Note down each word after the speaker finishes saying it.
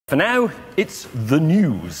For now, it's the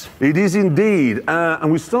news. It is indeed,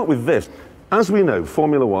 and we start with this. As we know,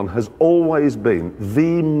 Formula One has always been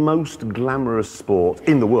the most glamorous sport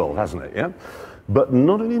in the world, hasn't it, yeah? But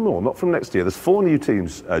not anymore, not from next year. There's 4 new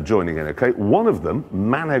teams joining in, OK? One of them,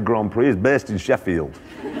 Manor Grand Prix, is based in Sheffield.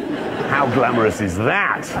 How glamorous is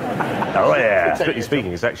that? Oh, yeah. Strictly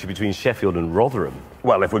speaking, it's actually between Sheffield and Rotherham.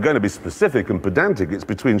 Well, if we're going to be specific and pedantic, it's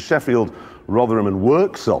between Sheffield, Rotherham and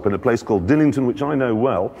Worksop in a place called Dillington, which I know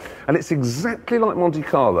well. And it's exactly like Monte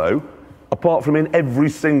Carlo, apart from in every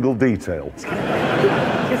single detail. It's going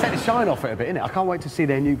to take the shine off it a bit, innit? I can't wait to see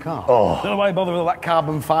their new car. Oh. Don't know why I bother with all that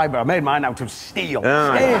carbon fibre. I made mine out of steel.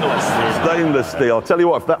 Stainless steel. Stainless steel. I'll tell you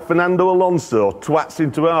what, if that Fernando Alonso twats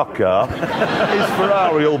into our car, his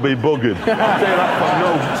Ferrari will be buggered. I'll tell you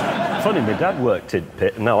that for Funny, my dad worked in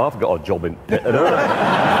pit, and now I've got a job in pit.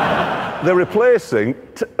 They're replacing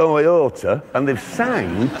Toyota, and they've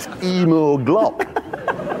signed Emo Glock,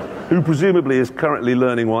 who presumably is currently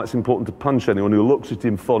learning why it's important to punch anyone who looks at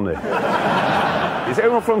him funny. Is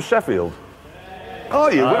anyone from Sheffield?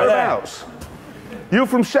 Are you? Whereabouts? You're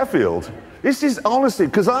from Sheffield? This is honestly,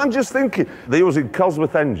 because I'm just thinking, they're using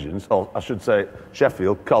Cosworth engines, or I should say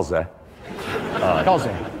Sheffield, Cozze.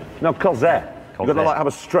 Cozze? No, Cozze. You've got to like have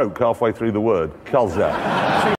a stroke halfway through the word. Cozze.